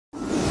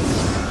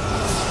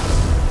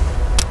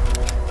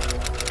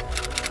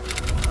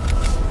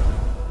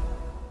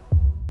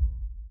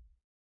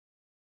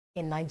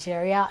In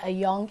Nigeria, a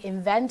young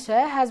inventor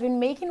has been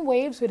making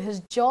waves with his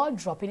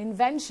jaw-dropping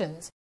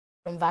inventions.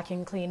 From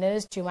vacuum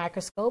cleaners to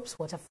microscopes,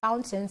 water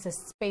fountains, and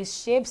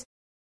spaceships,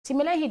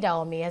 Timile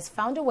Hidaomi has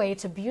found a way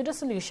to build a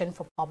solution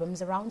for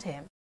problems around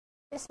him.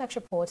 This next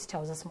report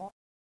tells us more.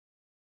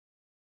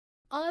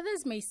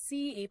 Others may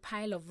see a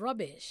pile of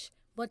rubbish,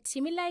 but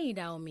Timile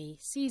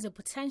Hidaomi sees a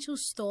potential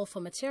store for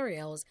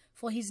materials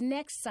for his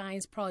next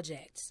science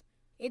project.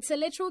 It's a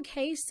literal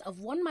case of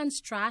one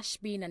man's trash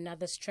being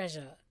another's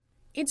treasure.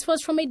 It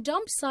was from a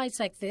dump site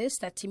like this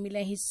that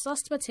Timile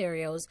sourced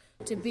materials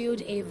to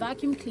build a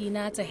vacuum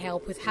cleaner to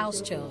help with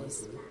house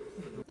chores.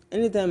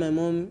 Anytime my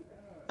mom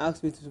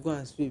asked me to go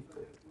and sweep,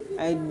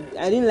 I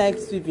didn't like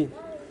sweeping.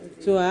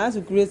 So I had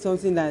to create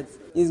something that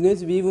is going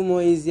to be even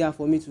more easier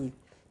for me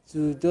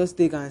to just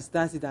take and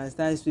start it and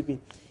start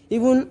sweeping.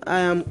 Even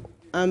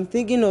I'm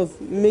thinking of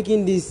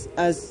making this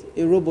as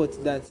a robot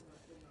that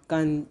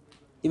can,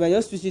 if I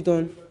just switch it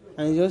on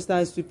and just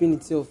start sweeping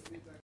itself.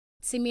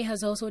 Timmy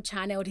has also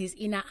channeled his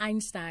inner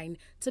Einstein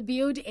to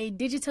build a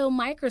digital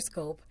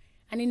microscope,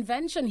 an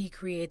invention he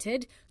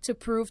created to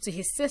prove to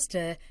his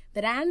sister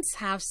that ants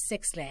have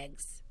 6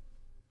 legs.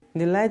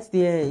 The light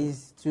there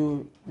is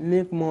to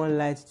make more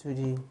light to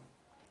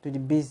the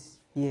base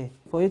here,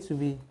 for it to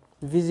be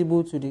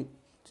visible to the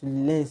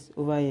lens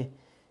over here.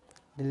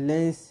 The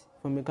lens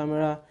from a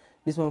camera,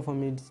 this one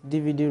from a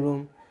DVD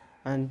ROM,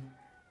 and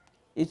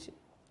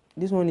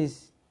this one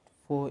is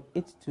for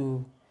it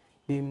to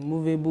be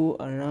movable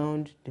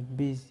around the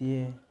base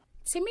here.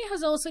 Timmy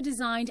has also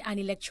designed an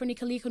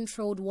electronically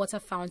controlled water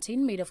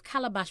fountain made of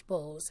calabash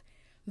balls,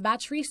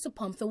 batteries to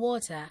pump the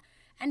water,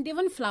 and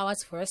even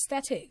flowers for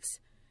aesthetics.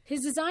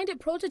 He's designed a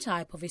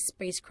prototype of a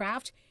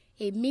spacecraft,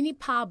 a mini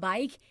power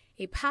bike,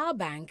 a power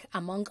bank,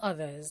 among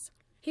others.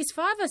 His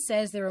father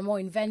says there are more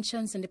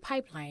inventions in the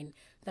pipeline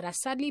that are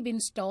sadly being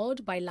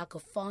stalled by lack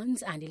of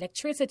funds and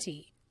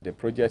electricity. The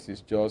project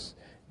is just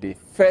the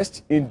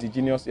first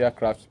indigenous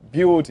aircraft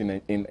built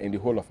in the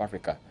whole of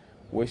Africa,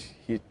 which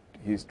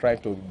he's trying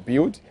to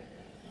build.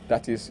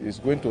 That is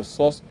going to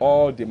source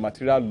all the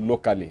material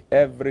locally,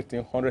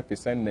 everything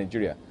 100%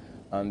 Nigeria.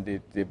 And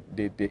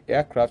the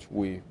aircraft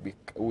will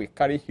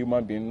carry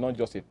human beings, not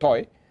just a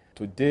toy.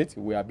 To date,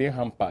 we are being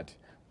hampered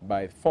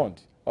by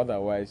funds.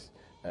 Otherwise,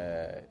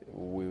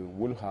 we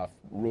will have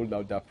rolled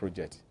out that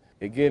project.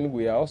 Again,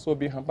 we are also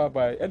being hampered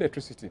by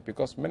electricity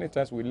because many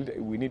times we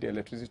need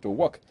electricity to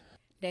work.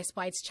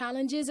 Despite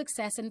challenges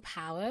accessing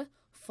power,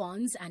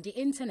 funds, and the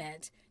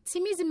internet,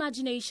 Timmy's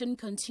imagination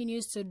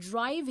continues to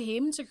drive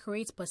him to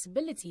create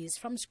possibilities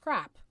from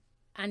scrap.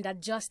 And at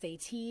just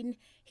 18,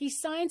 his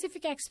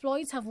scientific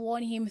exploits have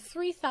won him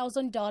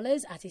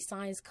 $3,000 at a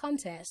science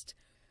contest,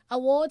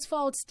 awards for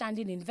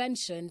outstanding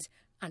inventions,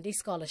 and a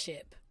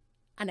scholarship.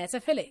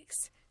 Anetta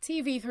Felix,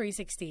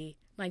 TV360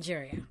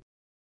 Nigeria.